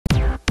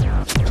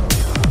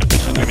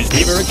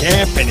Jimmy's Beaver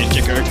can't finish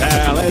your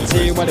curtail. Let's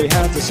see what he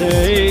has to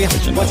say.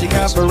 What's he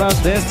got for us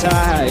this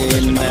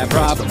time? They're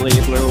probably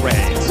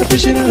Blu-rays.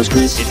 Aficionados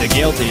Chris. It's a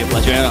guilty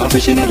pleasure.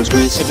 Aficionados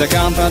Chris. It's a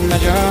comfort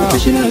measure.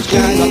 Aficionados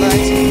Shines the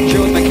lights,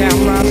 shoot the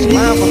camera,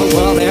 smile for the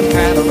world in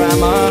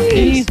panorama.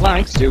 He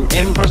likes to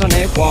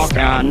impersonate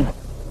walk-on.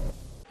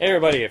 Hey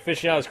everybody,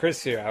 Aficionados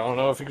Chris here. I don't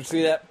know if you can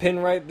see that pin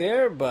right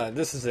there, but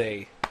this is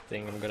a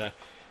thing I'm gonna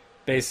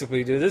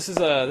basically do. This is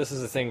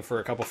a thing for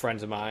a couple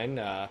friends of mine,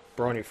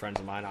 Brony friends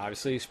of mine,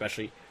 obviously,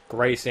 especially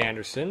Grace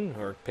Anderson,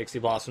 or Pixie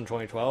Blossom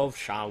 2012,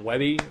 Sean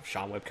Webby,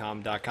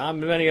 SeanWebcom.com,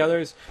 and many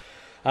others.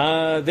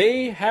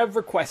 They have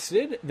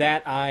requested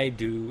that I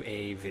do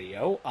a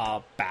video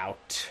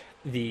about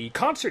the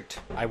concert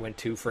I went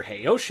to for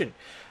Hey Ocean.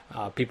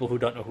 People who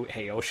don't know who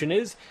Hey Ocean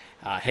is,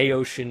 Hey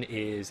Ocean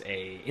is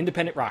a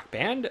independent rock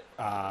band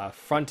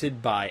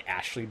fronted by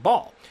Ashleigh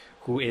Ball,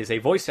 who is a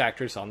voice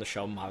actress on the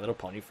show My Little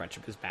Pony: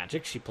 Friendship is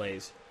Magic. She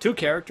plays two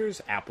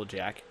characters,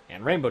 Applejack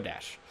and Rainbow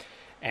Dash.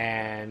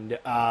 And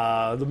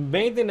the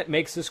main thing that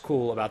makes this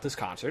cool about this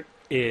concert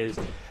is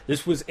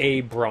this was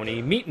a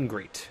Brony meet and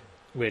greet,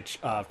 which,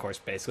 of course,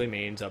 basically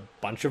means a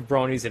bunch of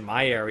Bronies in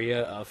my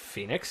area of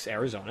Phoenix,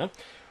 Arizona,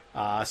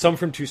 some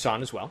from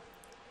Tucson as well,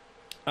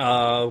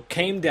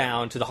 came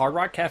down to the Hard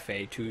Rock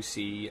Cafe to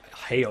see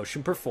Hey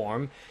Ocean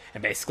perform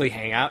and basically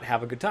hang out,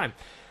 have a good time.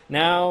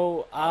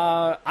 Now,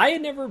 I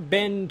had never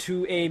been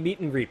to a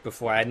meet and greet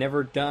before. I had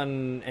never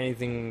done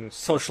anything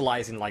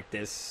socializing like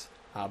this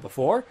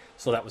before,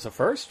 so that was a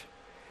first.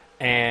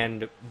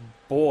 And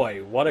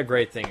boy, what a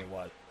great thing it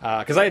was.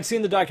 Because I had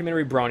seen the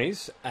documentary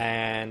Bronies,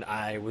 and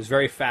I was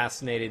very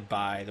fascinated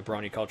by the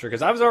Brony culture,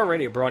 because I was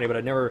already a Brony, but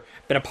I'd never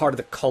been a part of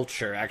the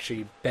culture,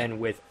 actually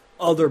been with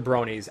other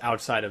Bronies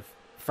outside of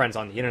friends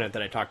on the internet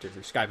that I talked to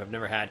through Skype. I've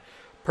never had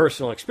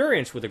personal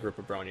experience with a group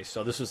of Bronies,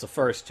 so this was the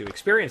first to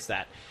experience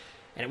that.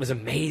 And it was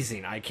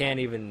amazing. I can't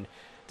even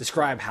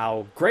describe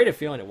how great a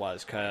feeling it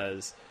was,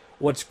 because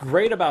what's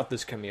great about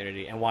this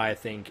community, and why I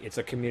think it's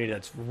a community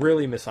that's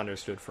really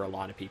misunderstood for a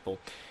lot of people,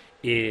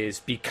 is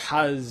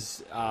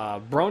because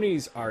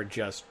Bronies are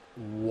just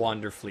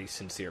wonderfully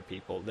sincere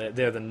people.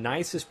 They're the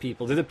nicest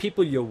people. They're the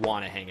people you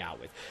want to hang out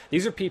with.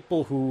 These are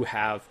people who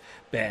have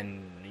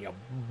been,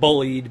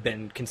 bullied,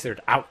 been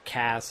considered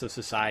outcasts of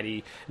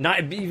society,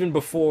 not even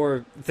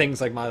before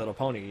things like My Little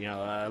Pony,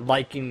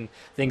 liking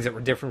things that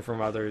were different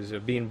from others,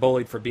 being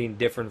bullied for being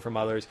different from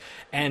others,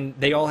 and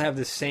they all have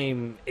the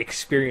same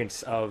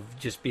experience of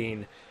just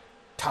being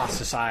tossed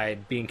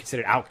aside, being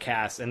considered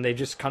outcasts, and they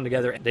just come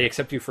together, they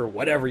accept you for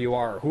whatever you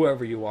are, or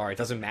whoever you are. It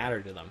doesn't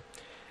matter to them.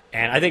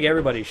 And I think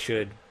everybody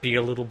should be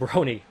a little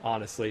Brony,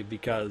 honestly,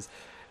 because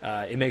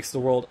it makes the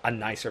world a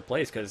nicer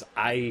place, because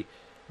I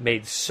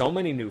made so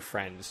many new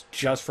friends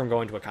just from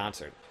going to a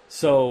concert.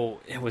 So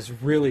it was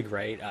really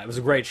great. It was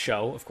a great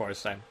show. Of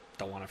course, I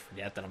don't want to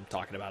forget that I'm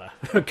talking about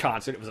a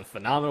concert. It was a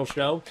phenomenal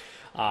show.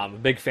 I'm a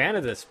big fan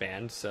of this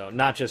band, so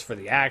not just for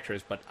the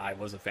actors, but I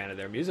was a fan of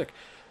their music.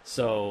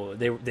 So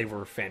they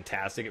were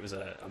fantastic. It was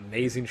an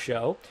amazing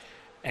show.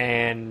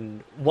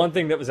 And one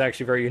thing that was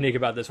actually very unique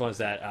about this one is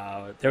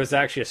that there was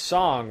actually a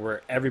song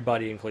where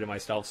everybody, including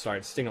myself,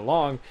 started singing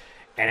along,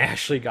 and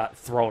Ashley got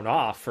thrown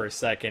off for a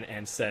second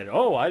and said,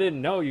 "Oh, I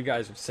didn't know you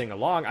guys would sing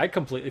along. I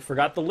completely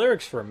forgot the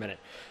lyrics for a minute."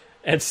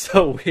 And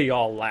so we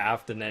all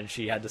laughed, and then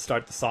she had to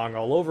start the song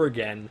all over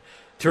again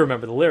to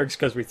remember the lyrics,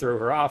 because we threw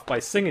her off by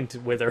singing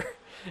with her.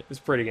 It was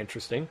pretty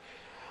interesting.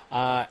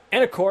 And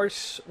of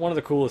course, one of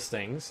the coolest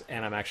things,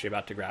 and I'm actually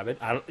about to grab it.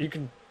 You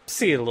can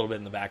see it a little bit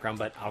in the background,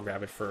 but I'll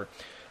grab it for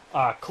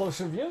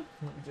closer view.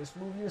 Let me just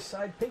move you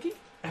aside, Pinky.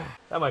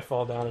 That might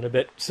fall down in a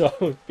bit,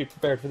 so be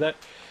prepared for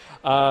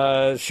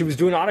that. She was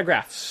doing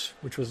autographs,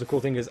 which was the cool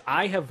thing, is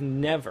I have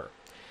never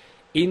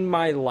in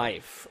my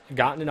life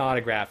gotten an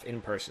autograph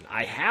in person.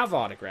 I have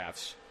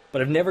autographs,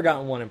 but I've never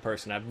gotten one in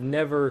person. I've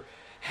never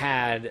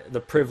had the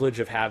privilege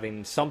of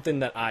having something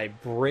that I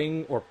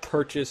bring or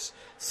purchase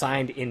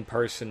signed in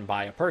person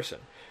by a person.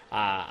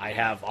 I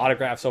have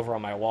autographs over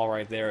on my wall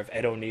right there of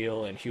Ed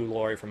O'Neill and Hugh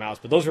Laurie from House,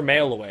 but those are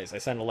mail-aways. I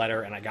sent a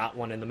letter and I got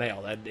one in the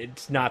mail.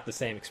 It's not the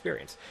same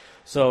experience.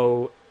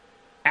 So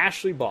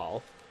Ashleigh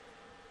Ball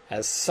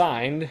has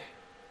signed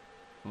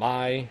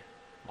my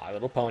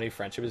Little Pony: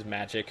 Friendship is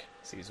Magic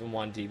Season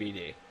 1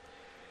 DVD.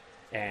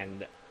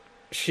 And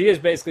she has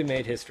basically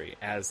made history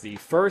as the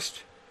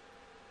first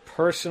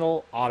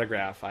personal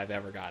autograph I've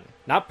ever gotten.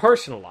 Not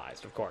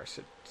personalized, of course.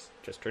 It's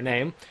just her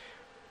name.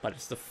 But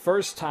it's the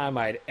first time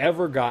I'd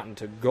ever gotten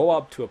to go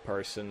up to a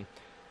person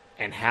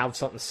and have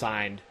something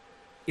signed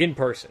in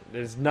person.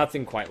 There's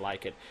nothing quite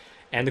like it.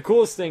 And the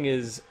coolest thing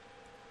is,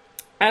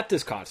 at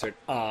this concert,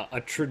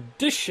 a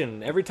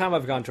tradition, every time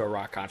I've gone to a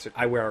rock concert,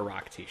 I wear a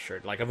rock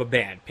t-shirt, like of a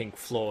band, Pink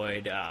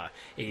Floyd,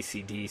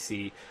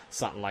 AC/DC,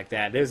 something like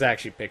that. There's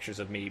actually pictures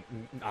of me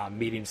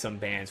meeting some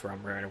bands where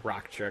I'm wearing a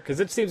rock shirt, because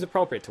it seems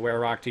appropriate to wear a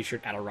rock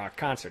t-shirt at a rock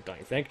concert, don't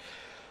you think?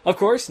 Of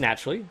course,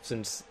 naturally,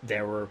 since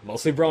there were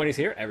mostly Bronies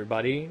here,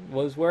 everybody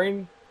was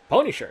wearing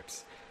pony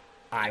shirts.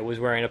 I was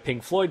wearing a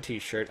Pink Floyd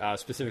t-shirt,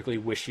 specifically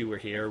Wish You Were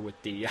Here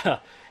with the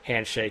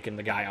handshake and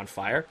the guy on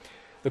fire.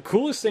 The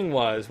coolest thing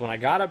was when I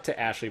got up to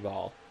Ashleigh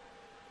Ball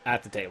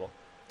at the table,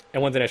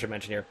 and one thing I should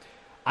mention here,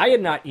 I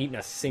had not eaten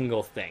a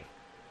single thing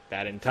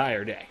that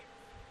entire day.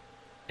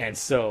 And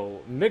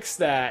so mix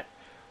that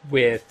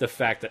with the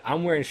fact that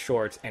I'm wearing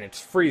shorts and it's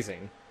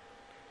freezing,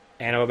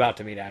 and I'm about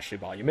to meet Ashleigh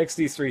Ball. You mix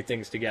these three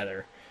things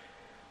together,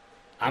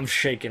 I'm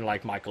shaking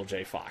like Michael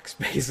J. Fox,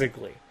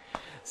 basically.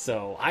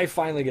 So I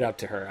finally get up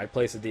to her. I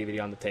place the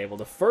DVD on the table.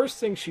 The first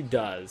thing she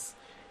does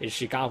is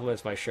she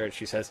compliments my shirt.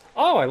 She says,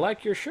 "Oh, I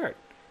like your shirt."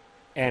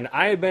 And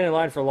I had been in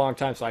line for a long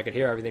time, so I could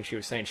hear everything she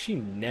was saying. She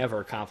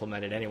never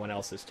complimented anyone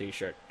else's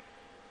t-shirt.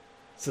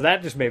 So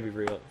that just made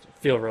me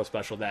feel real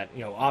special that,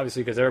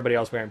 obviously because everybody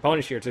else wearing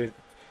pony shirts,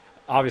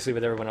 obviously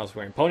with everyone else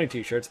wearing pony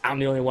t-shirts, I'm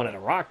the only one at a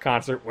rock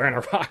concert wearing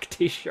a rock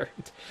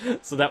t-shirt.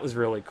 So that was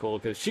really cool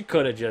because she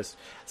could have just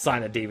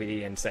signed the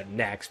DVD and said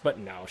next, but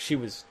no, she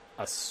was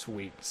a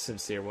sweet,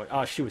 sincere one.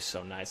 Oh, she was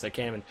so nice. I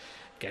can't even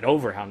get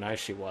over how nice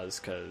she was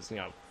because,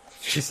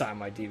 she signed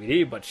my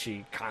DVD, but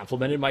she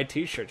complimented my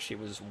t-shirt. She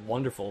was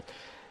wonderful.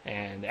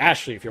 And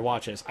Ashleigh, if you're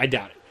watching this, I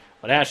doubt it,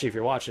 but Ashleigh, if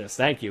you're watching this,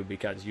 thank you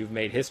because you've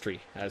made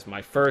history as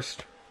my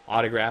first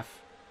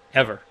autograph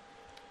ever.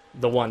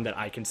 The one that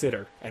I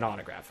consider an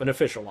autograph, an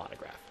official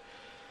autograph.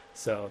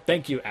 So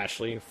thank you,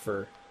 Ashleigh,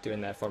 for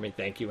doing that for me.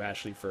 Thank you,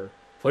 Ashleigh, for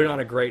putting on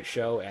a great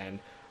show, and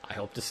I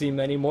hope to see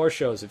many more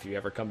shows if you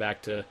ever come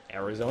back to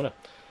Arizona.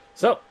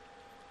 So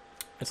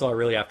that's all I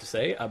really have to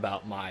say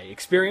about my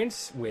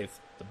experience with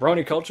the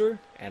Brony culture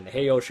and the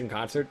Hey Ocean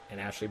concert and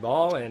Ashleigh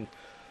Ball and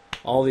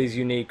all these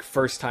unique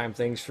first-time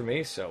things for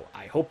me. So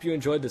I hope you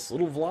enjoyed this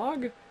little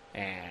vlog,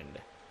 and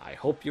I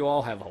hope you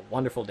all have a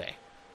wonderful day.